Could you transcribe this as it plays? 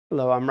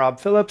Hello, I'm Rob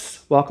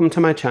Phillips. Welcome to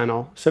my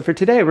channel. So for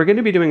today, we're going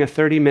to be doing a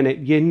 30-minute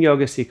Yin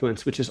Yoga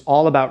sequence, which is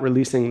all about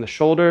releasing the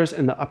shoulders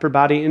and the upper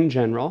body in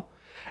general.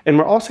 And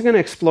we're also going to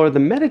explore the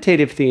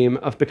meditative theme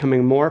of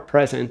becoming more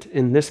present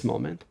in this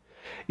moment.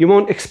 You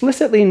won't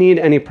explicitly need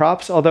any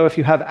props, although if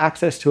you have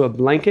access to a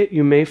blanket,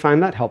 you may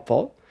find that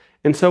helpful.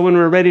 And so when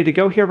we're ready to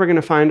go here, we're going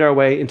to find our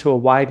way into a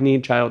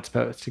wide-kneed child's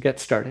pose to get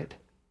started.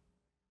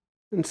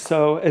 And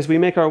so as we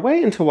make our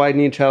way into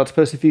wide-kneed child's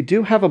pose, if you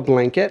do have a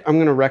blanket, I'm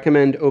going to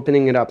recommend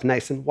opening it up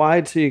nice and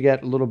wide so you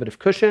get a little bit of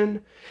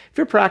cushion. If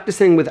you're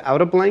practicing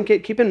without a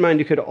blanket, keep in mind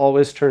you could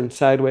always turn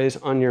sideways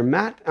on your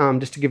mat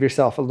just to give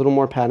yourself a little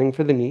more padding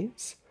for the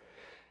knees.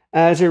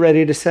 As you're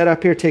ready to set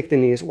up here, take the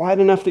knees wide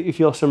enough that you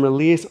feel some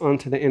release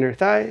onto the inner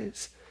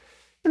thighs,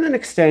 and then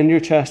extend your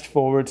chest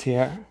forwards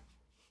here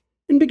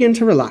and begin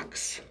to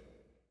relax.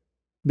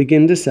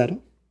 Begin to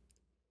settle.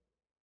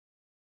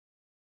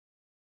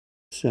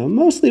 So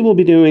mostly we'll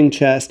be doing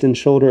chest and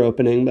shoulder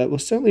opening, but we'll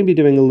certainly be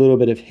doing a little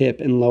bit of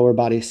hip and lower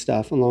body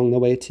stuff along the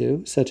way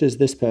too, such as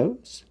this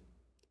pose.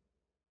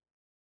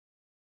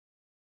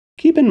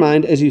 Keep in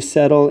mind as you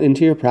settle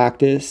into your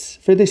practice,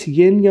 for this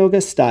Yin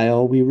Yoga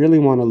style, we really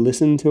want to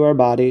listen to our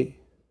body.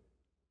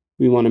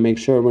 We want to make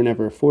sure we're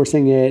never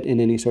forcing it in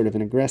any sort of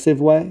an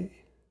aggressive way.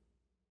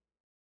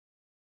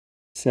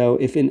 So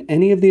if in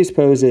any of these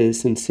poses,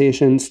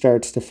 sensation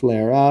starts to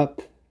flare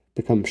up,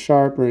 become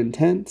sharp or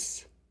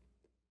intense,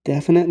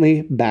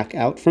 definitely back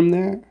out from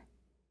there.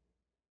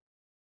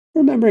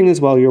 Remembering as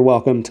well, you're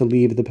welcome to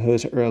leave the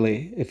pose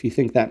early if you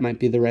think that might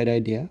be the right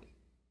idea.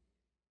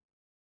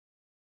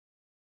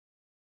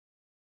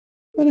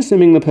 But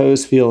assuming the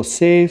pose feels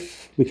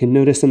safe, we can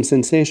notice some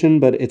sensation,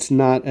 but it's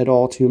not at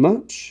all too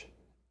much.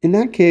 In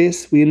that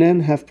case, we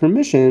then have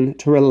permission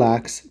to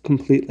relax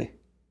completely.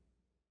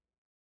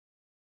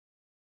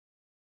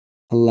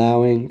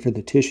 Allowing for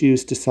the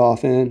tissues to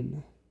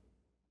soften,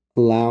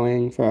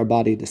 allowing for our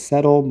body to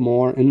settle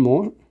more and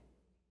more.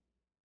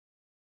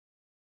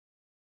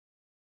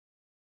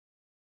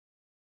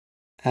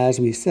 As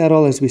we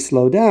settle, as we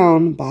slow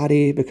down,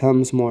 body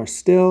becomes more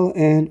still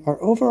and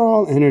our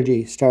overall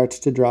energy starts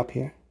to drop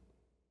here.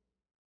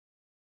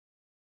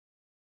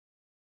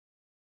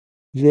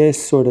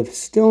 This sort of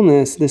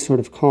stillness, this sort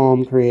of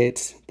calm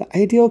creates the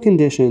ideal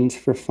conditions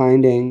for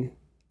finding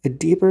a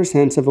deeper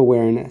sense of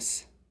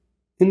awareness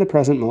in the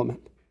present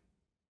moment.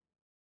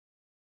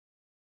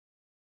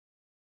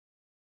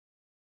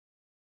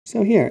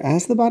 So here,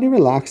 as the body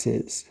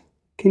relaxes,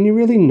 can you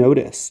really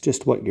notice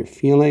just what you're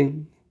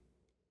feeling?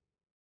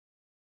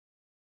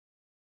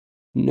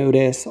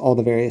 Notice all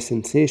the various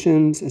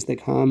sensations as they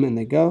come and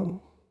they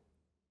go.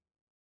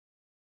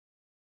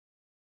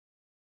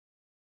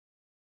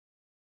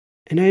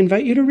 And I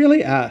invite you to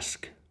really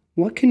ask,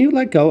 what can you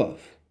let go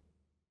of?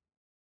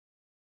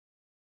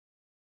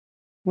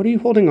 What are you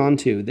holding on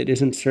to that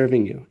isn't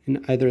serving you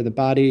in either the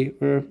body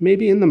or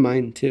maybe in the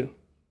mind too?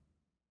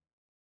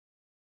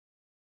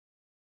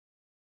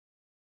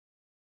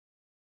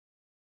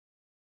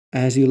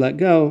 As you let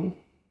go,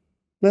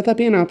 let that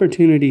be an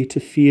opportunity to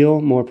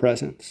feel more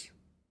presence,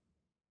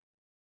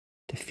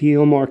 to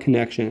feel more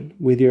connection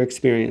with your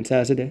experience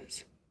as it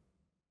is.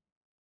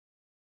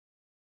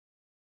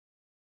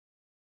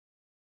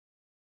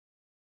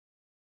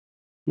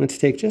 Let's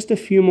take just a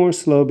few more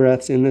slow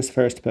breaths in this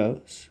first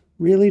pose,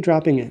 really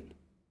dropping in,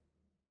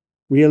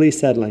 really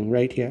settling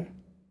right here.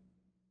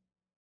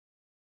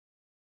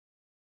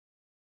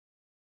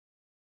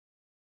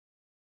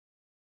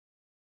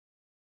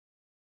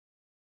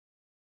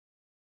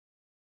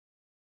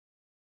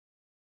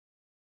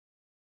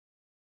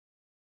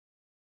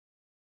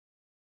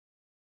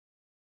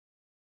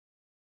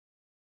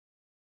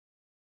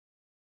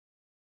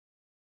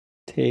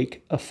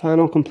 Take a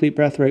final complete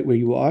breath right where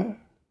you are.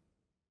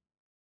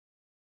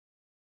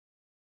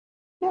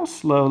 Now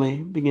slowly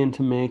begin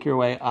to make your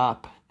way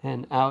up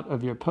and out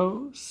of your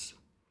pose.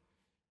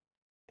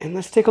 And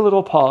let's take a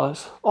little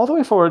pause all the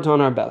way forwards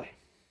on our belly.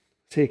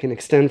 So you can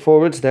extend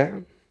forwards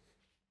there.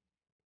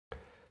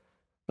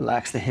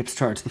 Relax the hips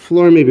towards the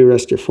floor, maybe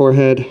rest your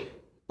forehead.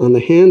 On the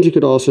hands, you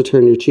could also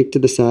turn your cheek to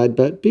the side,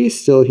 but be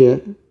still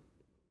here.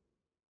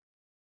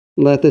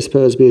 Let this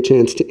pose be a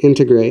chance to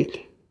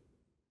integrate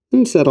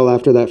and settle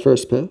after that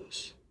first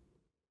pose.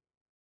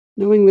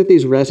 Knowing that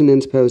these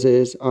resonance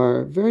poses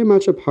are very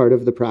much a part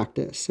of the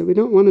practice, so we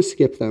don't want to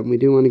skip them. We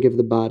do want to give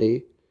the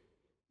body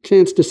a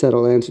chance to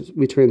settle as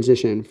we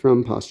transition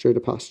from posture to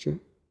posture.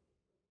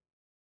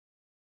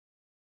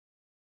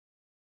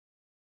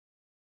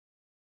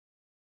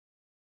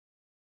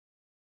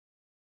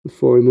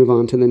 Before we move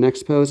on to the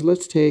next pose,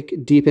 let's take a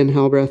deep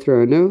inhale breath through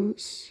our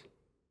nose.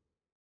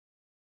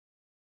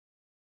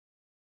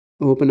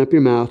 Open up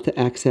your mouth to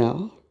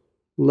exhale.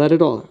 Let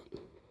it all out.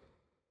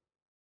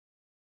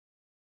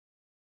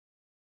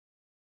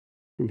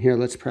 From here,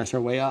 let's press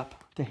our way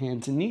up to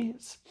hands and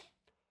knees.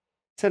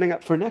 Setting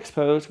up for next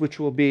pose, which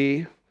will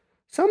be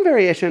some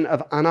variation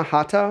of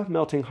Anahata,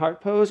 melting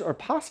heart pose, or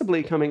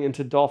possibly coming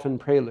into dolphin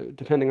prelude,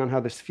 depending on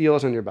how this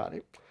feels on your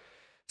body.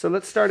 So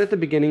let's start at the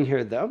beginning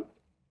here, though.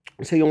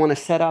 So you'll want to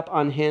set up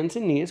on hands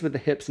and knees with the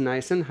hips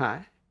nice and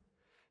high.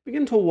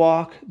 Begin to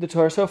walk the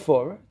torso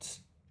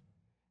forwards.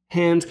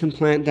 Hands can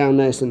plant down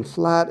nice and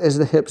flat as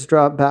the hips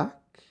drop back.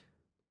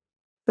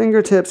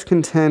 Fingertips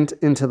can tent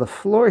into the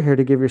floor here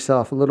to give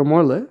yourself a little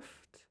more lift.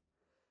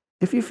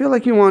 If you feel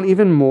like you want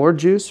even more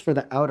juice for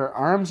the outer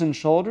arms and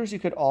shoulders, you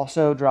could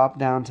also drop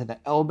down to the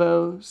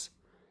elbows,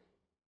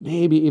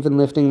 maybe even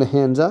lifting the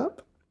hands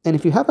up. And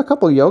if you have a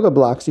couple yoga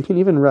blocks, you can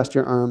even rest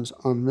your arms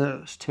on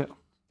those too.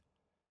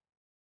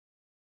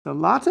 So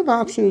lots of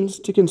options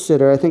to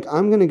consider. I think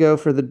I'm going to go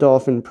for the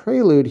dolphin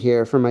prelude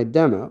here for my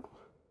demo.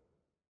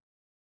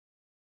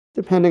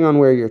 Depending on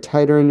where you're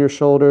tighter in your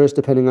shoulders,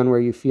 depending on where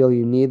you feel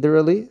you need the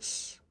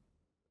release.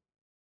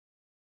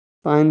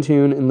 Fine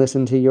tune and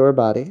listen to your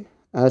body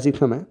as you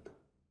come in.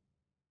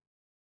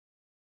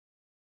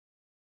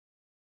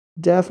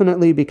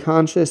 Definitely be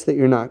conscious that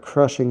you're not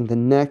crushing the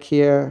neck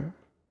here.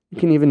 You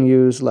can even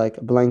use like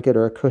a blanket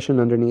or a cushion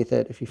underneath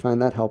it if you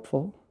find that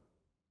helpful.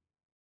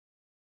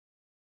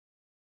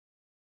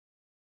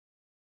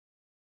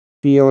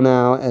 Feel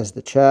now as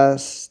the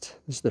chest,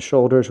 as the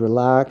shoulders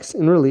relax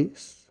and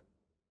release.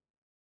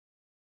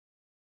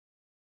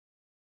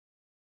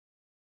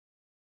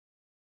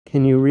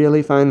 Can you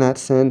really find that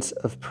sense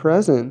of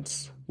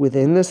presence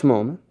within this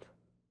moment?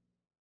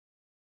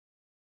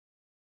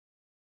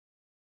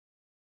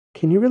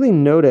 Can you really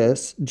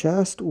notice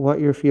just what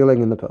you're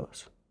feeling in the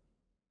pose?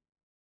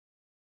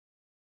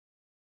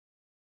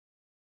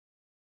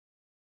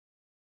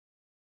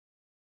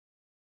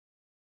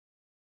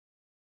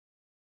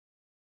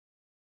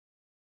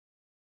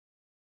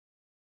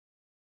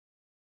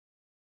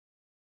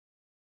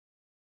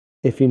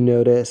 If you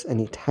notice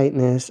any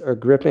tightness or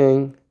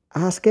gripping,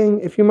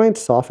 asking if you might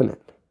soften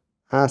it,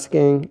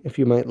 asking if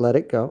you might let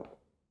it go.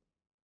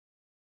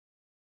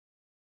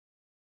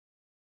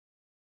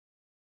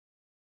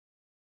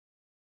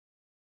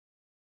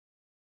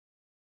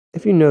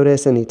 If you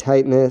notice any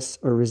tightness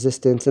or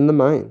resistance in the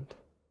mind,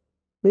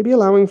 maybe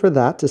allowing for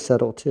that to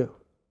settle too.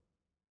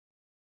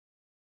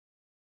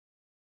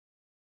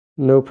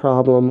 No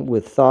problem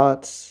with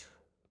thoughts,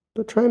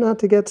 but try not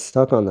to get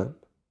stuck on them.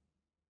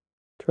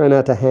 Try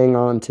not to hang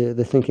on to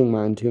the thinking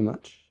mind too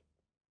much.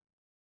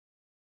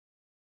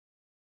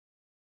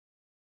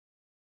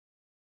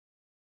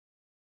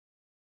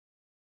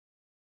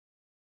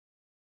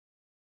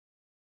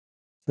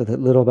 So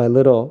that little by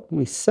little,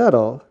 we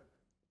settle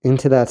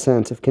into that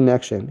sense of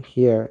connection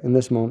here in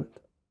this moment.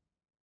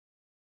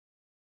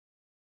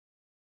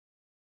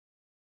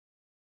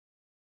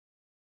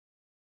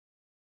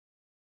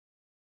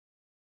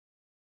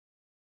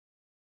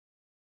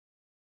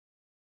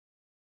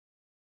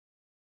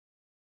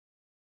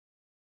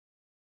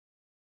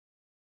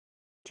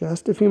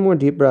 Just a few more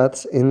deep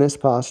breaths in this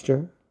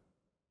posture.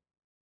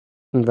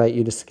 Invite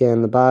you to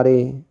scan the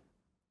body.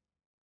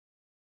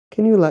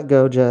 Can you let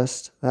go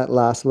just that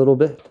last little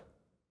bit?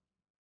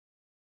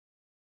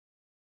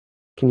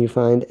 Can you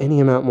find any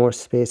amount more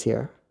space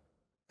here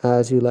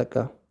as you let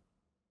go?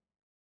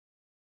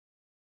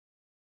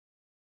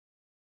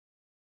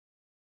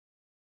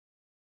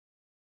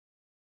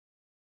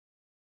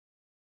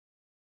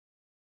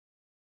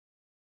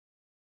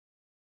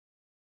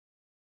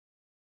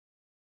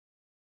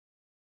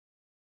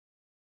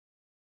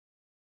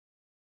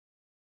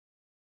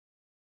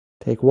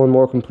 Take one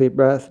more complete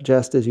breath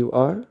just as you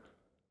are.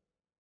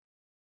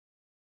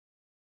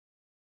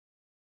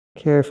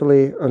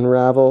 Carefully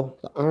unravel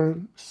the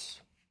arms.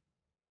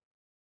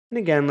 And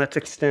again, let's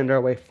extend our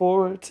way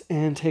forwards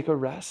and take a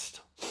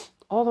rest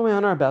all the way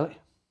on our belly.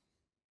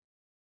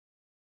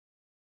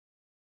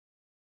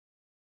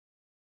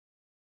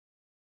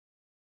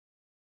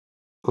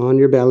 On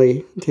your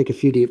belly, take a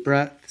few deep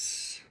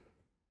breaths.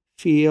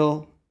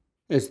 Feel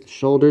as the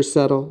shoulders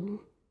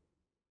settle.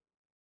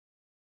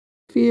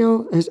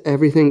 Feel as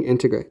everything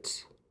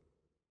integrates.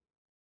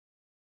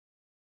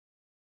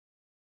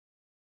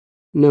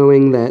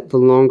 Knowing that the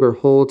longer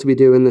holds we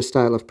do in this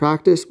style of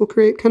practice will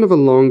create kind of a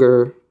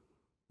longer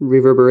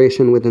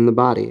reverberation within the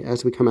body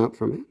as we come out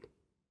from it.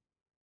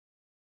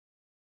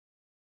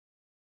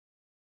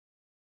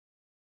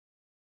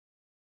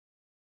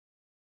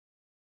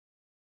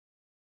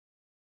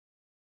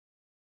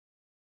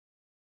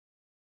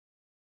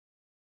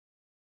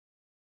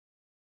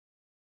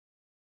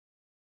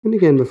 And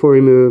again, before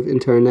we move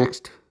into our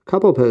next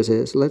couple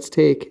poses, let's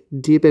take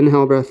deep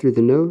inhale breath through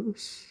the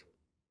nose.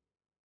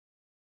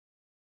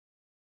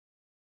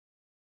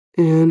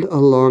 And a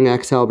long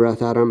exhale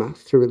breath out our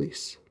mouth to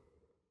release.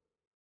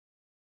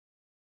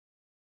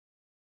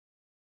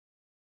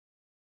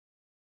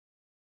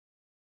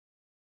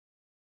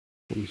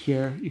 And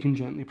here, you can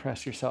gently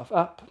press yourself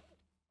up.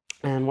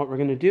 And what we're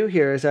going to do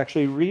here is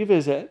actually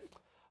revisit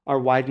our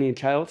wide-kneed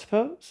child's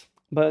pose.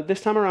 But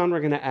this time around, we're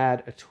going to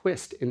add a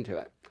twist into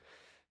it.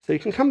 So you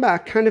can come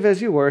back kind of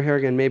as you were here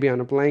again, maybe on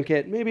a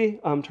blanket, maybe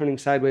turning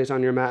sideways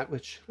on your mat,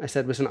 which I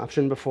said was an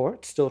option before.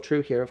 It's still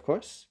true here, of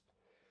course.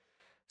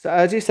 So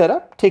as you set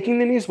up, taking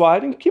the knees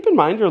wide, and keep in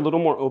mind you're a little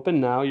more open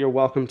now. You're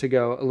welcome to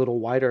go a little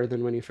wider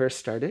than when you first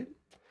started.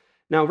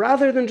 Now,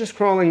 rather than just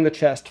crawling the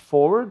chest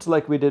forwards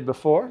like we did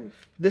before,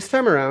 this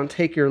time around,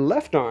 take your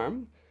left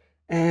arm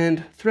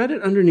and thread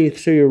it underneath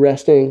so you're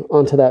resting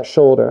onto that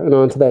shoulder and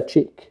onto that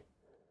cheek.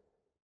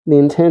 The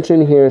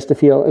intention here is to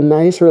feel a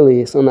nice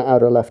release on the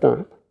outer left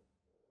arm.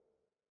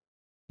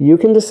 You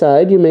can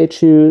decide, you may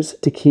choose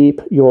to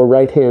keep your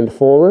right hand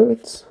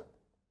forwards.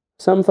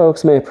 Some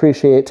folks may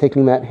appreciate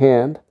taking that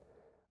hand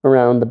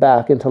around the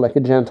back into like a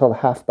gentle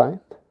half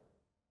bind.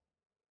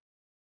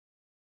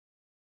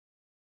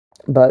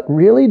 But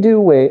really do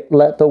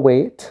let the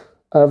weight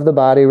of the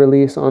body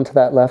release onto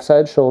that left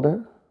side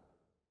shoulder.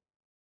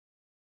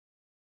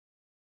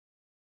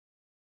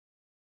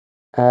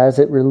 As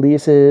it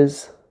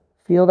releases,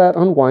 feel that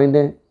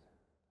unwinding,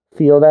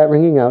 feel that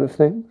wringing out of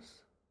things.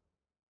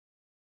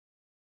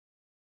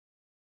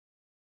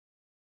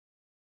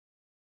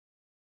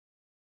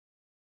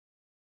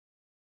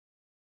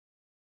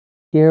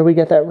 Here we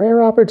get that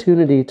rare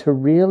opportunity to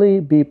really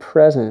be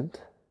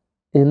present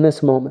in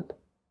this moment.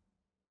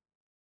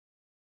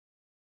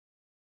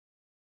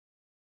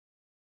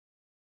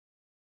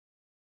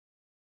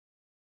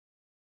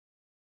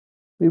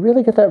 We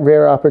really get that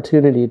rare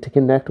opportunity to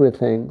connect with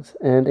things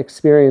and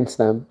experience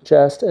them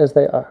just as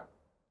they are.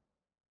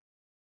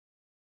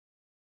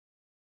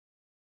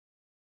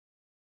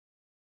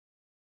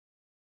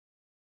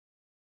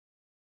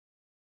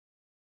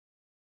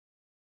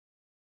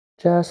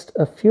 Just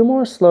a few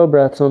more slow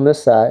breaths on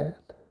this side.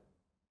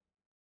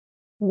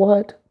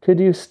 What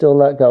could you still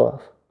let go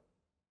of?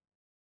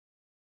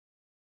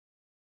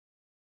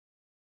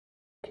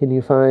 Can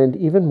you find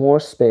even more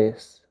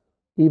space,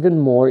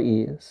 even more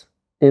ease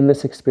in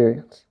this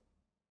experience?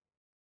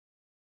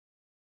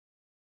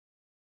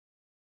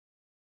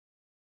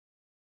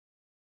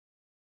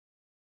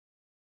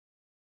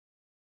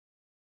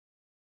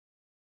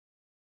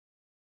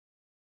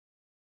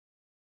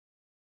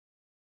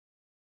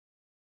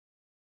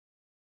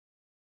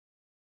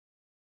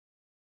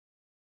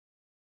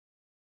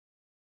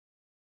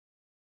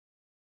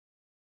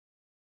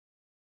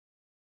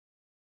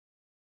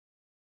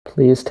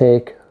 Please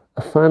take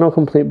a final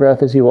complete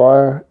breath as you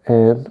are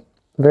and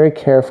very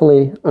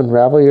carefully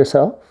unravel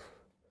yourself.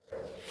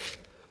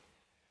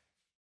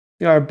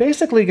 We are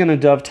basically going to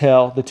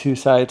dovetail the two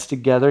sides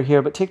together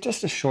here, but take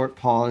just a short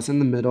pause in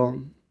the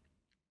middle.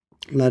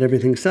 Let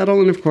everything settle,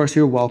 and of course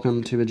you're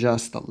welcome to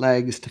adjust the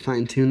legs to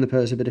fine-tune the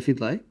pose a bit if you'd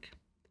like.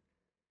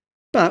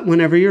 But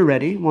whenever you're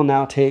ready, we'll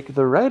now take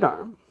the right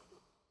arm,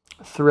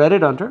 thread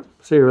it under,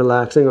 so you're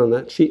relaxing on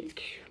that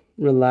cheek,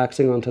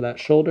 relaxing onto that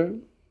shoulder.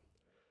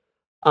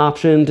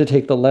 Option to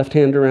take the left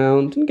hand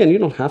around. And again, you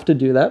don't have to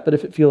do that, but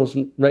if it feels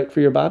right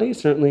for your body,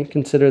 certainly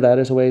consider that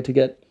as a way to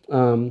get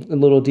a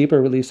little deeper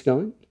release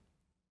going.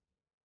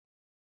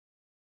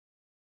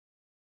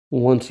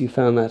 Once you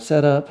found that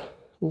setup,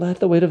 let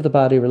the weight of the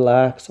body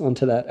relax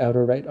onto that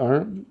outer right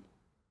arm.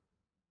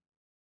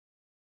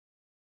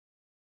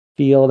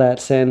 Feel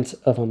that sense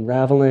of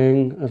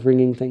unraveling, of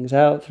wringing things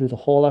out through the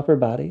whole upper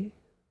body.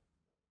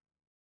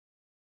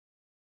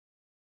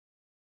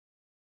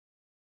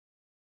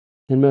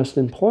 And most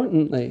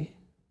importantly,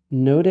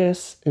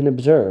 notice and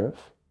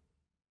observe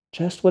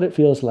just what it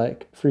feels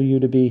like for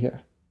you to be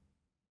here.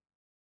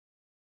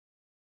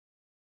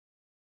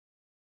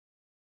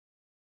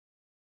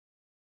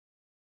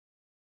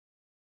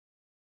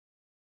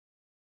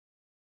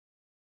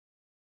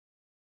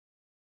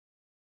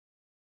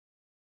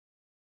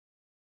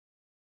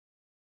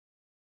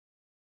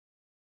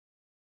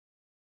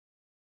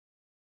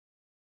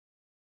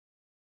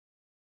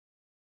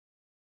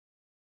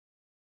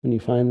 When you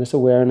find this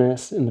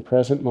awareness in the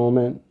present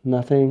moment,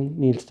 nothing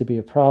needs to be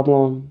a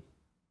problem.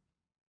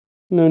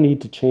 No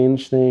need to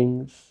change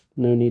things.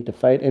 No need to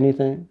fight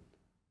anything.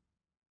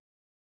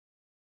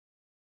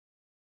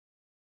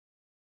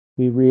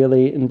 We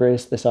really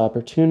embrace this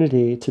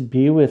opportunity to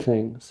be with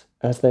things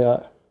as they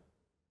are.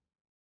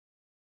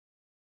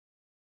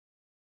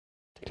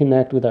 To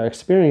connect with our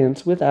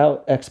experience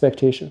without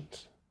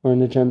expectations or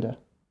an agenda.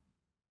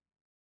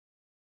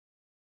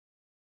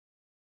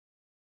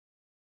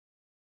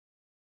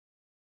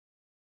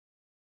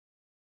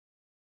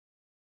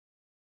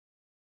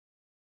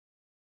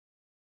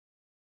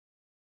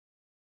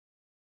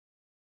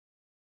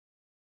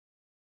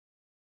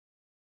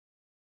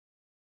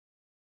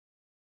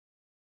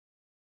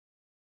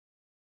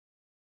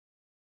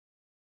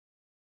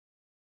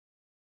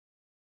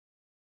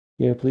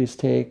 Here, please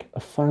take a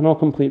final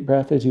complete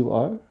breath as you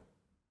are.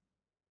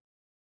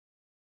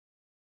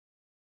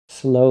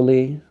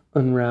 Slowly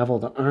unravel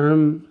the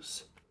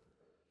arms.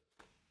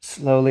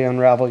 Slowly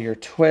unravel your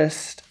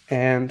twist.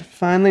 And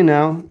finally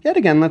now, yet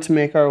again, let's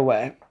make our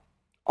way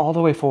all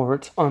the way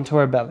forwards onto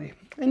our belly.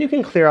 And you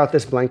can clear out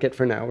this blanket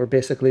for now. We're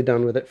basically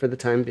done with it for the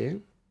time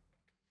being.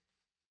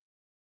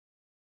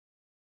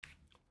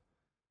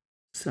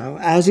 So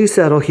as you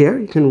settle here,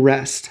 you can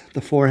rest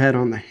the forehead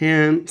on the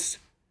hands.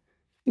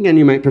 Again,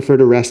 you might prefer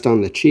to rest on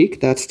the cheek.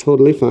 That's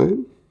totally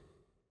fine.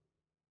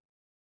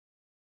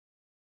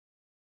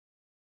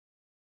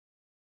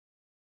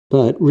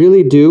 But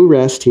really do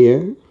rest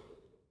here.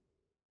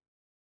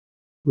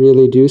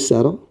 Really do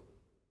settle.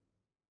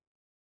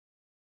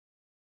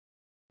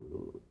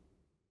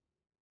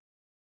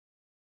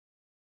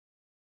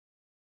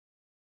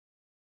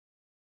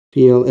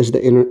 Feel as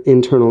the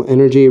internal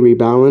energy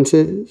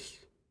rebalances.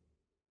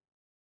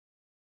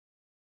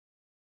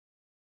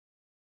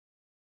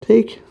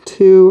 Take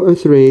 2 or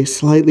 3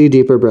 slightly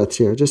deeper breaths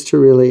here, just to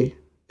really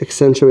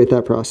accentuate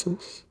that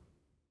process.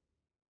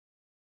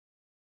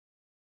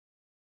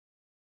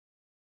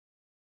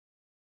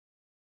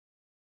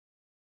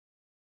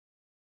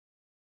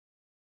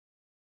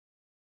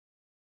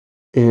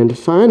 And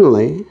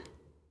finally,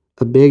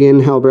 a big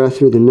inhale breath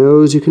through the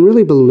nose. You can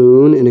really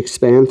balloon and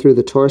expand through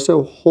the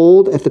torso.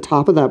 Hold at the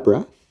top of that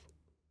breath.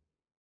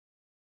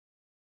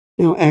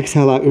 Now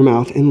exhale out your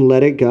mouth and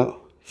let it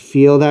go.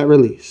 Feel that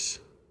release.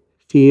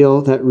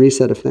 Feel that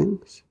reset of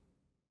things.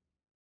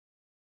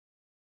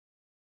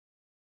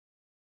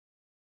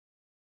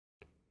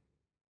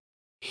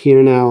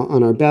 Here now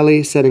on our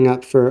belly, setting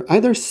up for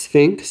either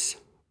Sphinx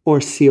or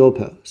seal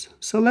pose.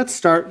 So let's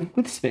start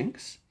with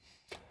Sphinx.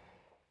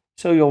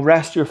 So you'll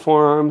rest your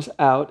forearms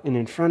out and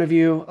in front of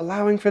you,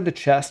 allowing for the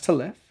chest to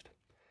lift.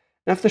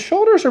 Now, if the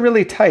shoulders are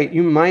really tight,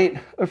 you might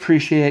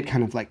appreciate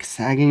kind of like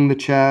sagging the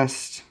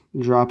chest,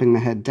 dropping the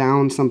head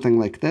down, something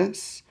like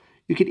this.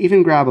 You could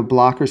even grab a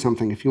block or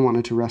something if you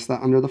wanted to rest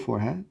that under the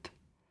forehead.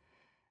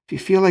 If you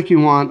feel like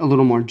you want a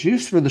little more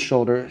juice for the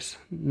shoulders,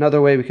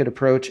 another way we could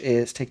approach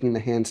is taking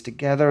the hands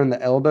together and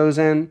the elbows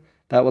in.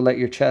 That will let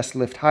your chest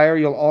lift higher.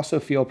 You'll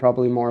also feel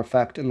probably more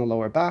effect in the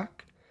lower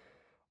back.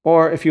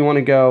 Or if you want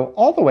to go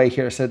all the way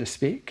here, so to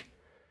speak,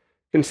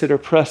 consider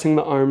pressing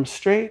the arms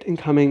straight and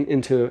coming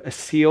into a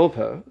seal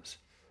pose.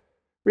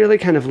 Really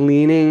kind of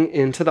leaning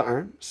into the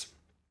arms.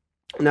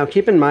 Now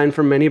keep in mind,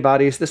 for many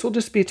bodies, this will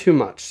just be too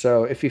much.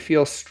 So if you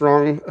feel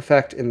strong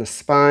effect in the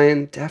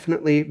spine,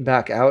 definitely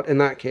back out in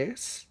that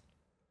case.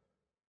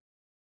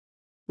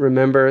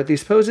 Remember,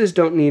 these poses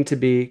don't need to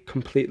be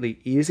completely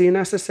easy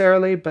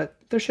necessarily, but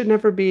there should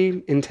never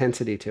be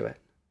intensity to it.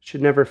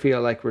 Should never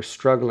feel like we're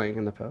struggling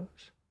in the pose.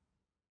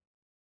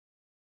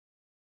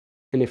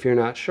 And if you're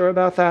not sure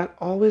about that,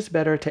 always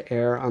better to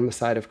err on the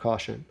side of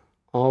caution.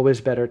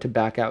 Always better to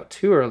back out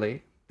too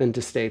early than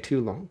to stay too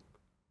long.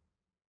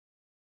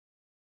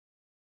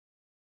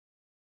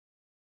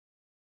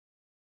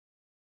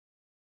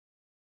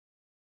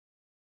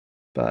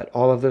 But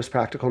all of those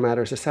practical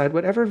matters aside,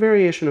 whatever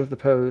variation of the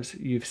pose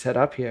you've set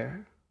up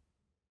here,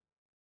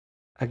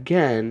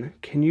 again,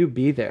 can you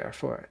be there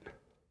for it?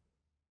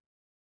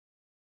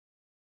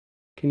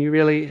 Can you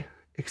really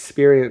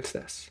experience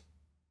this?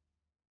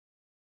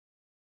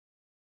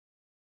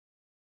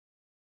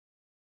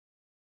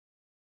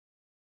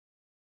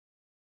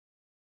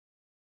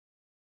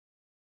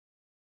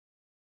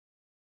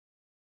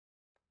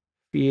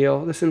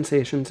 Feel the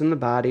sensations in the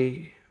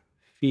body.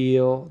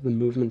 Feel the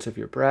movements of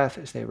your breath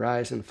as they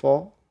rise and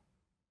fall.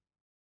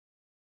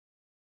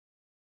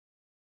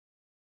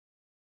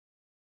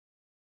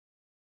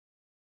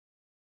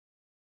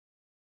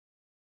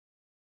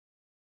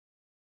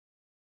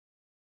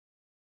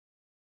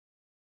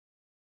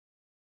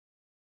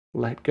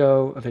 Let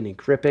go of any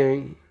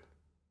gripping.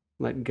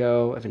 Let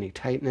go of any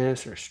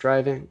tightness or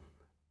striving.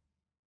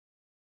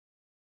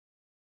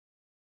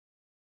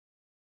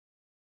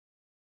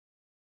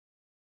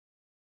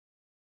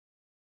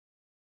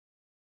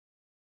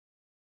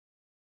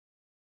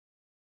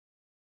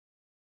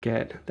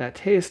 Get that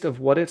taste of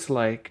what it's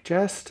like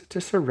just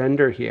to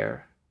surrender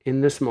here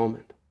in this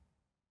moment.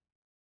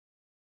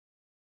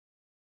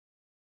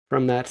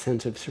 From that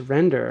sense of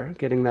surrender,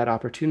 getting that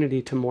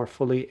opportunity to more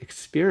fully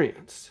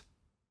experience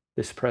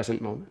this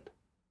present moment.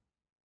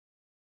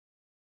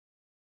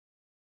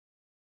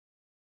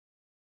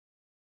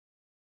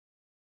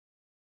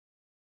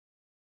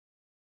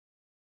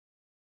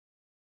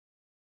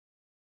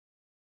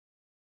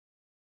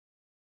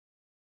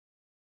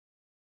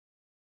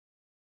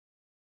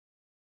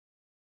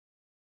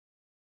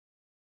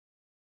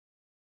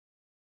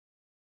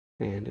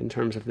 And in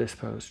terms of this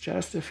pose,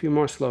 just a few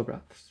more slow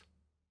breaths.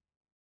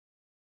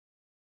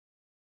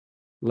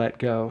 Let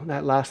go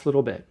that last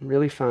little bit.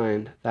 Really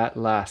find that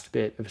last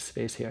bit of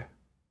space here.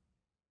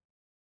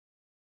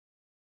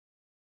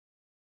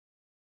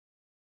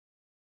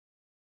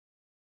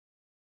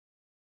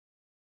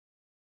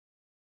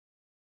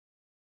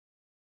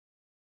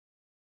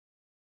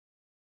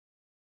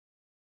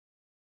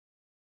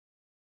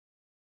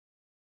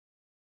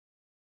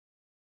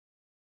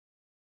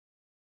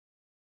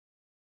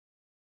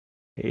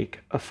 Take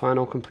a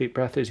final complete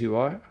breath as you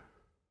are.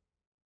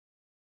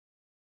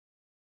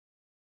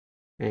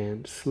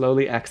 And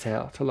slowly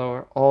exhale to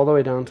lower all the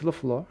way down to the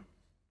floor.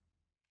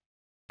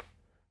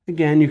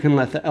 Again, you can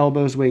let the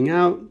elbows wing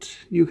out.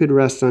 You could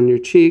rest on your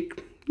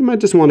cheek. You might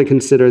just want to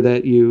consider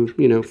that you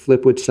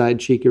flip which side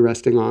cheek you're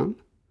resting on.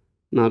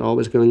 Not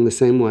always going the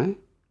same way.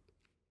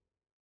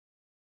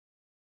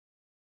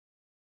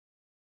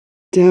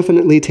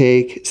 Definitely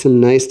take some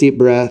nice deep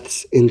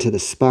breaths into the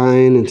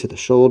spine, into the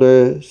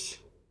shoulders.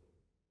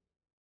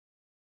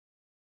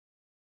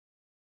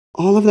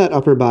 All of that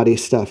upper body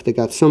stuff that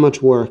got so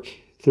much work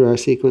through our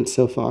sequence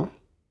so far.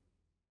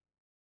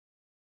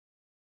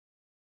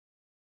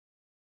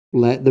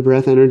 Let the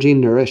breath energy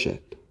nourish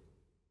it.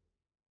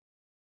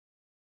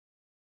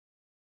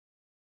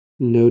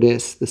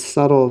 Notice the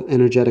subtle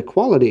energetic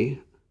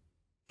quality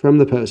from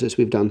the poses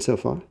we've done so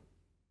far.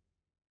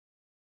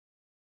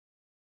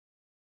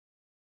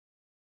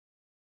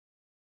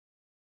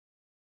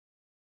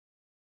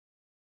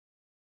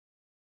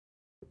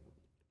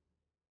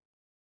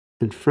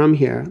 And from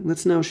here,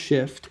 let's now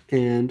shift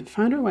and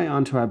find our way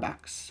onto our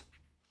backs.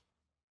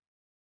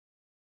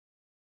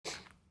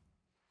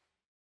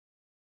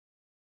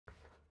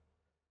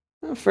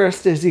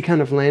 First, as you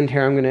kind of land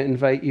here, I'm going to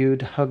invite you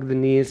to hug the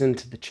knees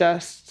into the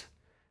chest.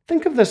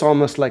 Think of this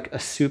almost like a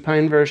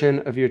supine version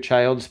of your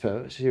child's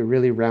pose. You're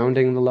really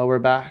rounding the lower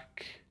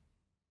back,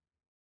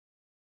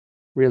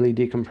 really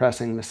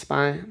decompressing the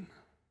spine.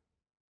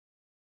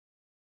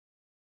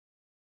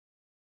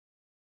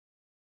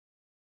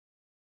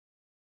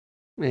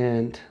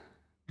 And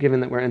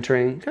given that we're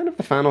entering kind of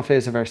the final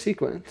phase of our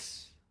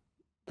sequence,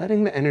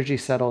 letting the energy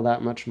settle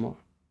that much more.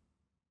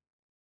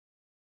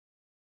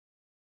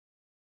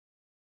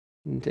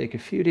 And take a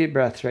few deep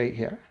breaths right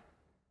here.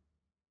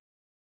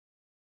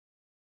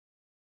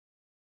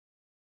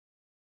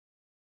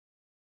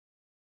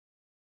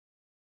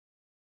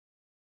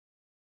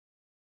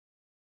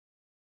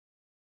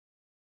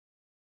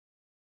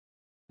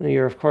 Now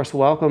you're of course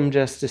welcome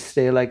just to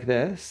stay like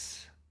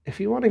this. If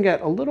you want to get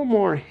a little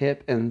more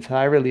hip and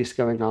thigh release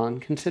going on,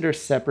 consider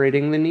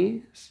separating the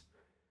knees.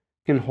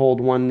 You can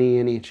hold one knee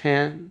in each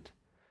hand.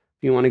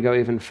 If you want to go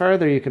even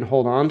further, you can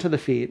hold on to the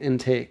feet and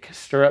take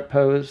stirrup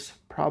pose,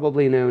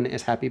 probably known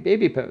as happy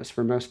baby pose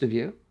for most of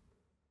you.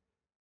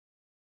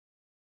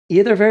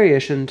 Either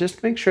variation,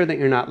 just make sure that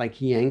you're not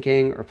like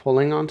yanking or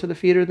pulling onto the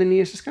feet or the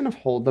knees, just kind of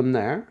hold them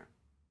there.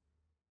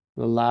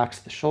 Relax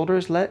the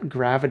shoulders, let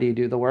gravity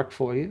do the work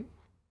for you.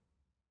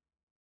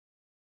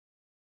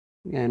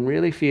 And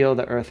really feel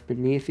the earth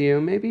beneath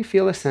you. Maybe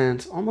feel a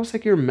sense almost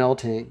like you're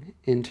melting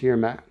into your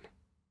mat.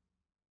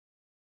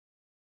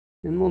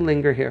 And we'll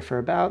linger here for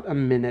about a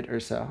minute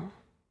or so.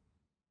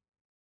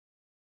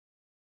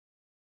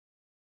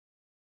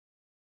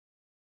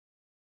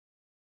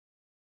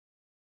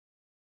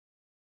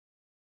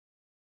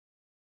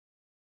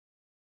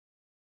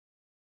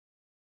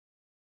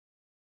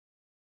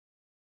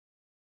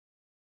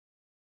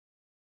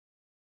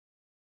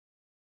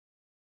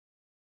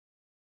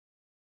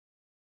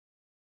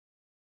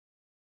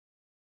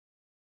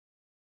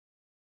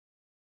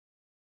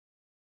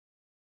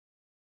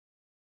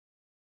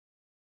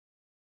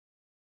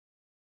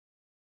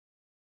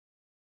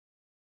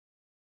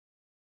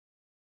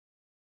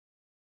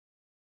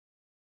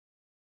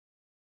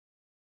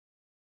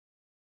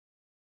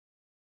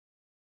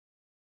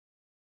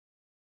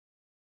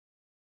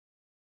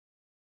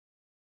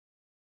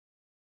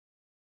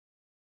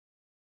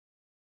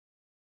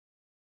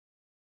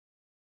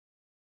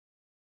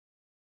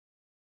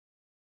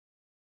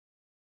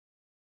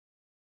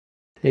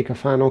 Take a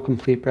final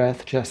complete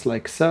breath, just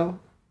like so.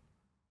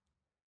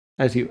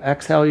 As you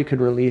exhale, you can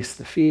release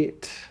the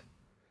feet,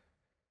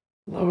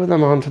 lower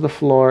them onto the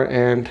floor,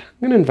 and I'm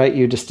going to invite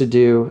you just to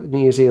do an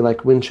easy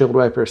like windshield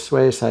wiper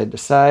sway side to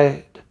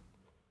side.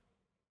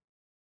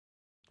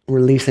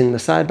 Releasing the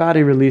side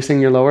body, releasing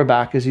your lower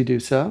back as you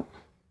do so.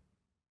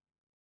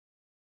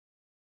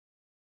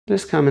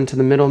 Just come into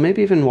the middle,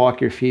 maybe even walk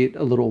your feet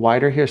a little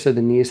wider here so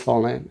the knees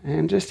fall in,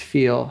 and just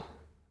feel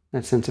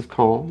that sense of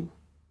calm.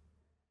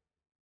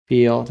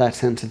 Feel that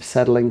sense of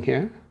settling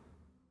here.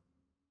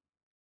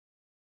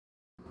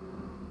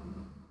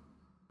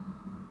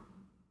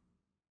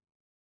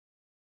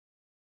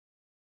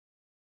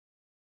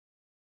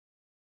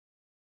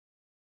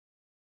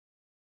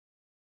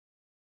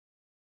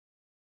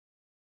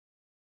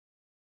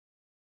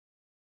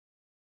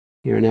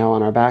 You're now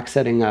on our back,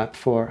 setting up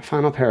for a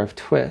final pair of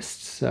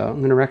twists. So I'm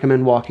going to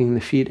recommend walking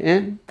the feet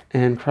in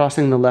and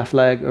crossing the left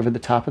leg over the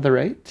top of the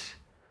right.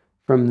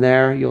 From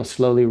there, you'll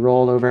slowly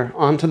roll over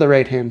onto the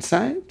right-hand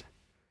side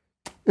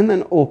and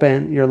then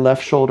open your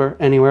left shoulder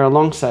anywhere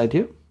alongside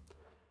you.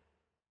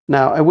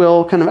 Now, I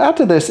will kind of add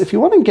to this, if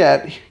you want to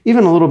get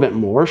even a little bit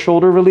more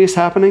shoulder release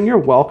happening, you're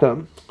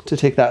welcome to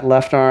take that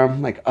left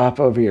arm like up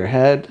over your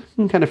head. You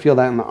can kind of feel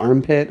that in the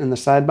armpit and the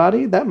side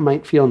body. That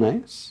might feel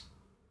nice.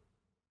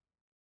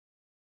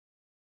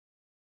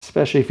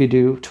 Especially if you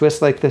do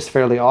twists like this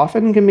fairly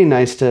often, it can be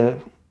nice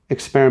to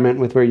experiment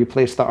with where you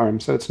place the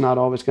arm so it's not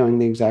always going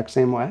the exact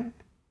same way.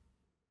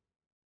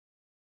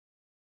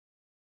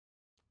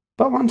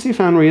 But once you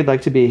found where you'd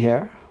like to be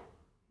here,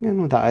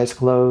 and with the eyes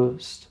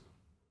closed,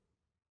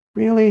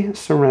 really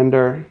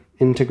surrender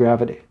into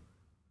gravity.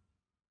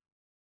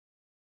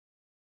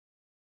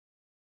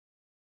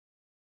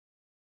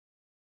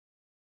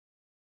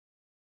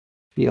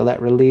 Feel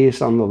that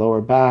release on the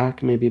lower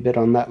back, maybe a bit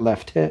on that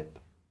left hip.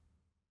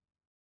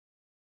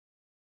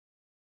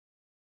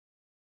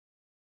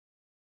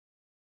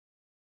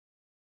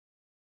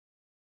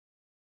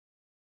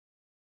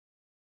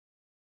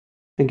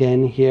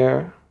 Again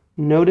here,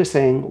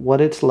 noticing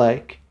what it's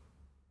like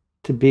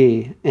to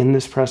be in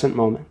this present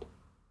moment.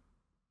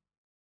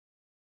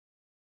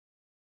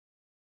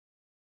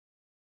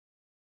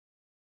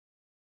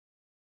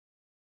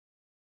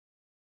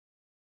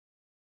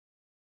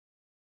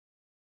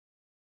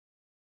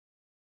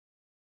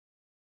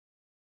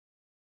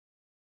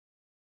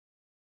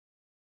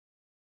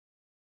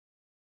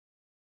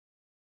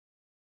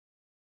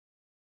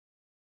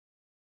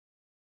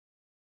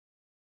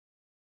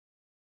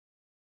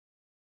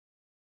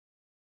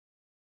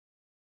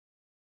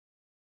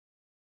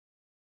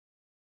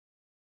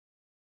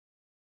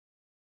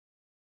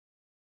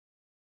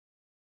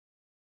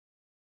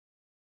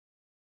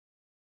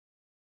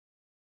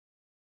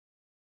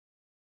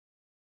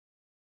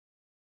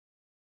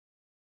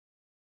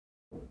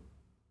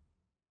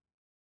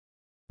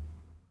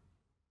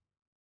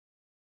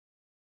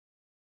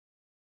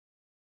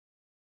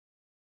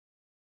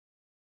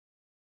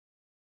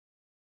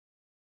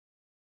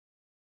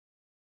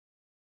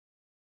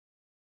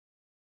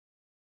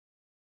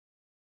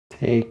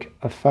 Take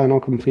a final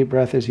complete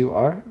breath as you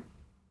are.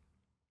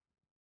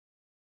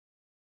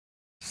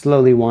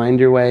 Slowly wind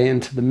your way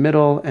into the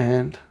middle,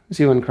 and as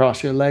you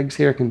uncross your legs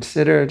here,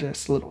 consider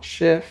just a little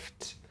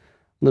shift,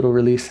 little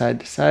release side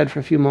to side for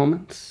a few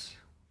moments.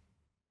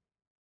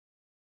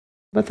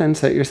 But then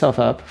set yourself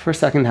up for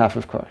second half,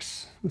 of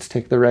course. Let's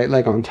take the right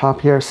leg on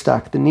top here,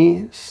 stack the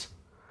knees.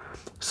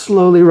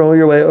 Slowly roll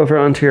your way over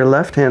onto your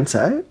left-hand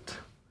side.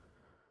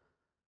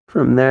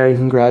 From there, you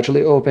can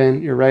gradually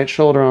open your right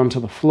shoulder onto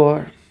the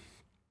floor,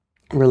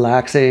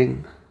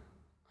 relaxing,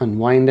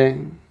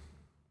 unwinding.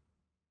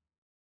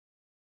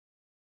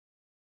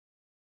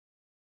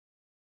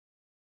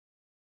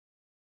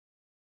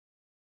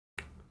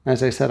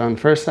 As I said on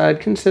first side,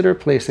 consider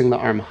placing the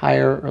arm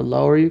higher or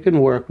lower. You can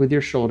work with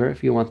your shoulder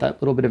if you want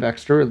that little bit of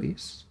extra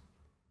release.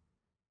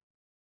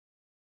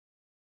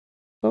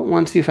 But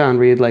once you found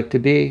where you'd like to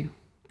be,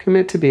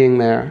 commit to being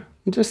there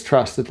and just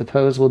trust that the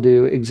pose will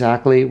do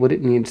exactly what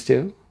it needs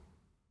to.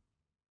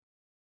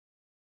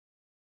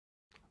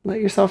 Let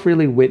yourself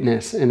really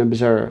witness and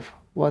observe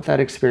what that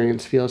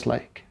experience feels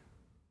like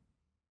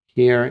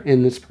here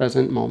in this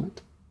present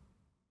moment.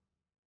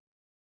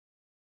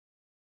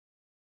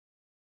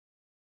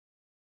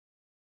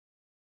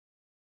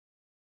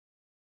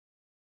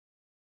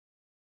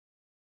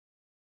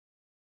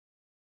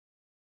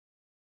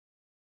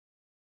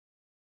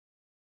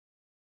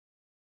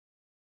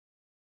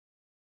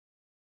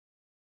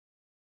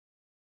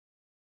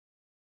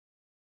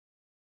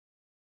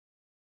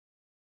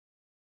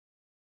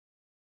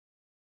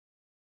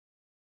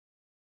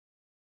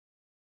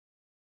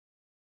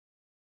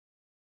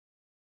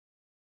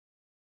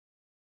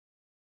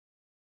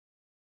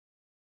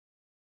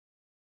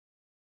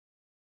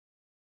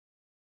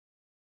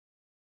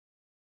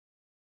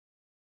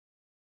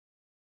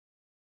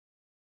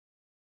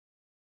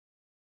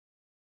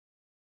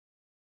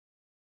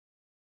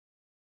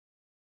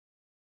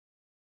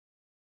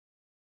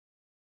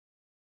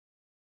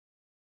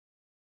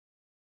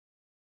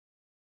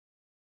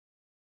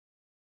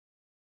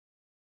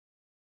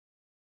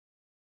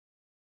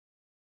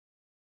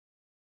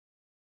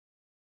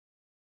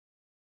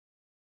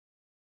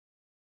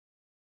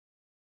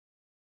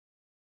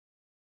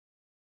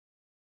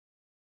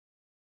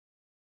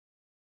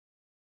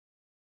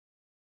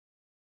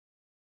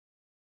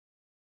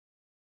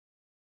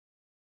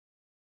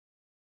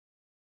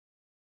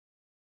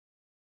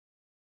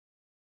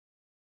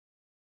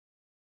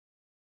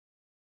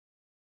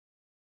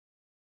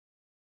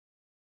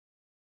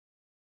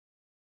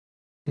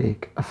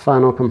 Take a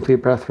final complete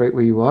breath right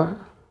where you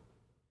are.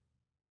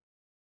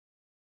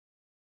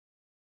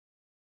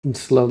 And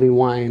slowly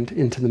wind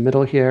into the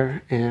middle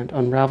here and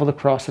unravel the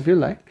cross of your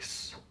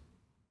legs.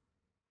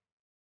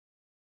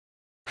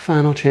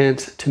 Final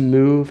chance to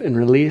move and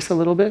release a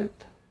little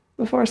bit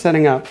before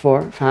setting up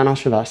for final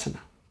Shavasana.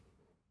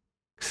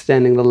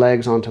 Extending the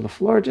legs onto the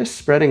floor, just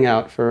spreading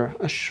out for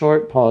a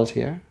short pause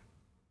here.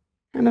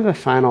 Kind of a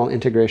final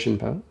integration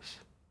pose.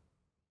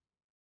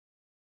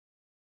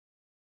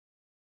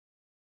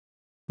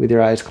 With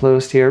your eyes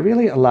closed here,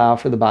 really allow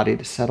for the body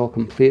to settle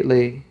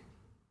completely.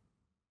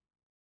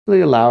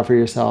 Really allow for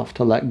yourself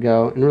to let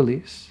go and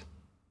release.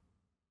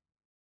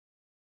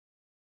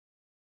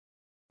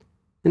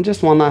 And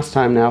just one last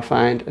time now,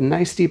 find a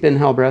nice deep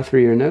inhale breath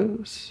through your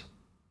nose.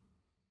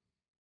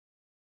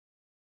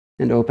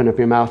 And open up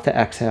your mouth to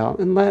exhale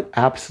and let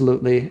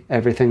absolutely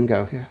everything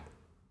go here.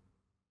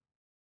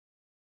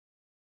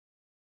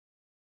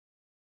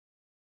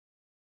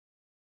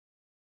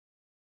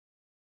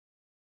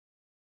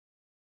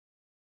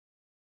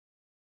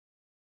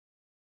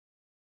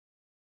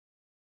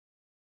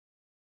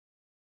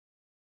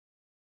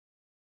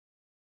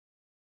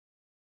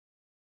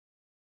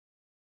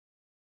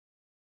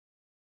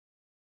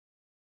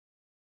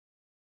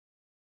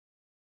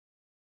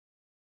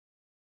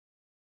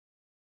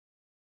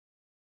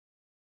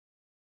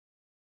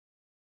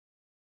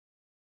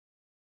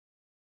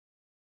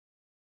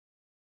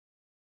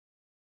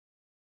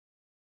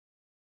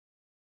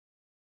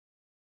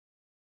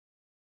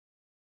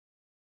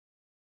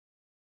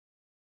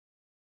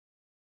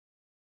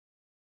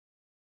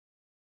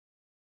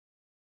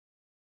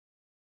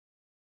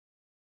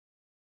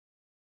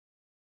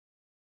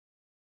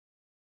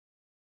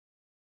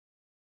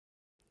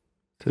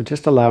 So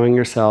just allowing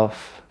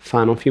yourself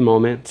final few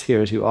moments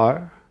here as you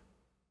are.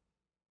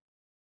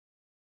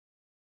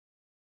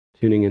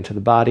 Tuning into the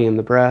body and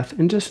the breath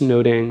and just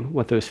noting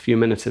what those few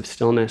minutes of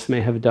stillness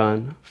may have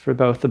done for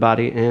both the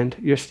body and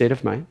your state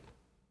of mind.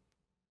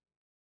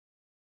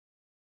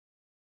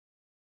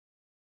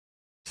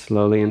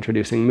 Slowly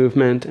introducing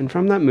movement, and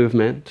from that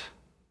movement,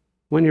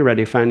 when you're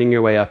ready, finding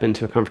your way up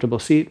into a comfortable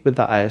seat with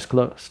the eyes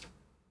closed.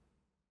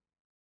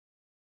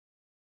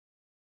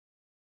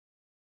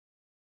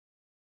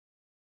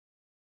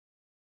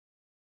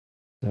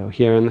 So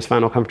here in this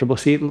final comfortable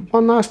seat,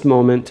 one last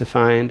moment to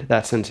find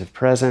that sense of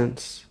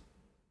presence,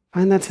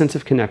 find that sense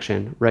of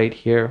connection right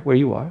here where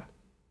you are.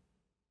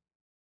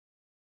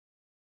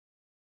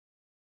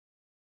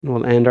 And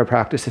we'll end our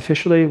practice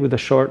officially with a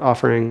short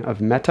offering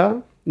of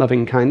Metta,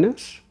 loving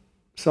kindness.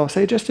 So I'll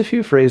say just a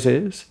few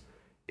phrases.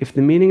 If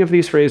the meaning of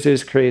these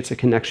phrases creates a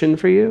connection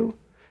for you,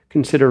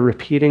 consider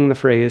repeating the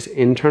phrase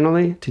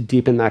internally to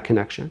deepen that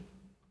connection.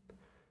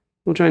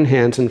 We'll join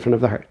hands in front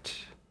of the heart.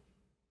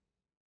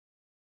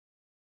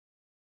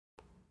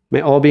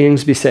 May all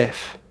beings be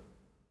safe.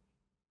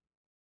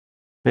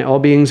 May all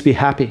beings be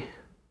happy.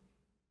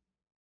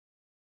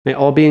 May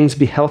all beings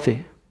be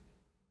healthy.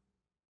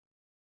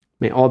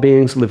 May all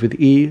beings live with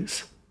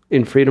ease,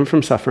 in freedom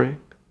from suffering.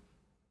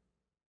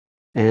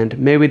 And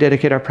may we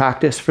dedicate our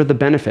practice for the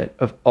benefit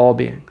of all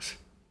beings.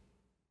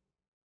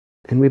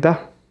 And we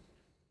bow.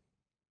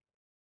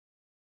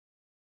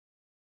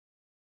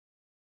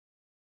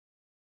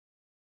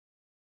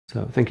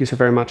 So thank you so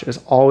very much, as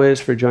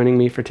always, for joining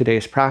me for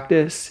today's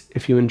practice.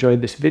 If you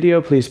enjoyed this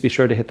video, please be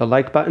sure to hit the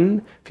like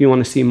button. If you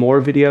want to see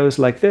more videos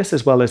like this,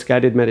 as well as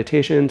guided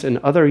meditations and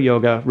other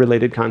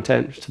yoga-related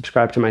content,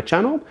 subscribe to my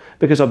channel,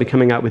 because I'll be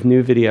coming out with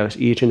new videos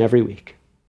each and every week.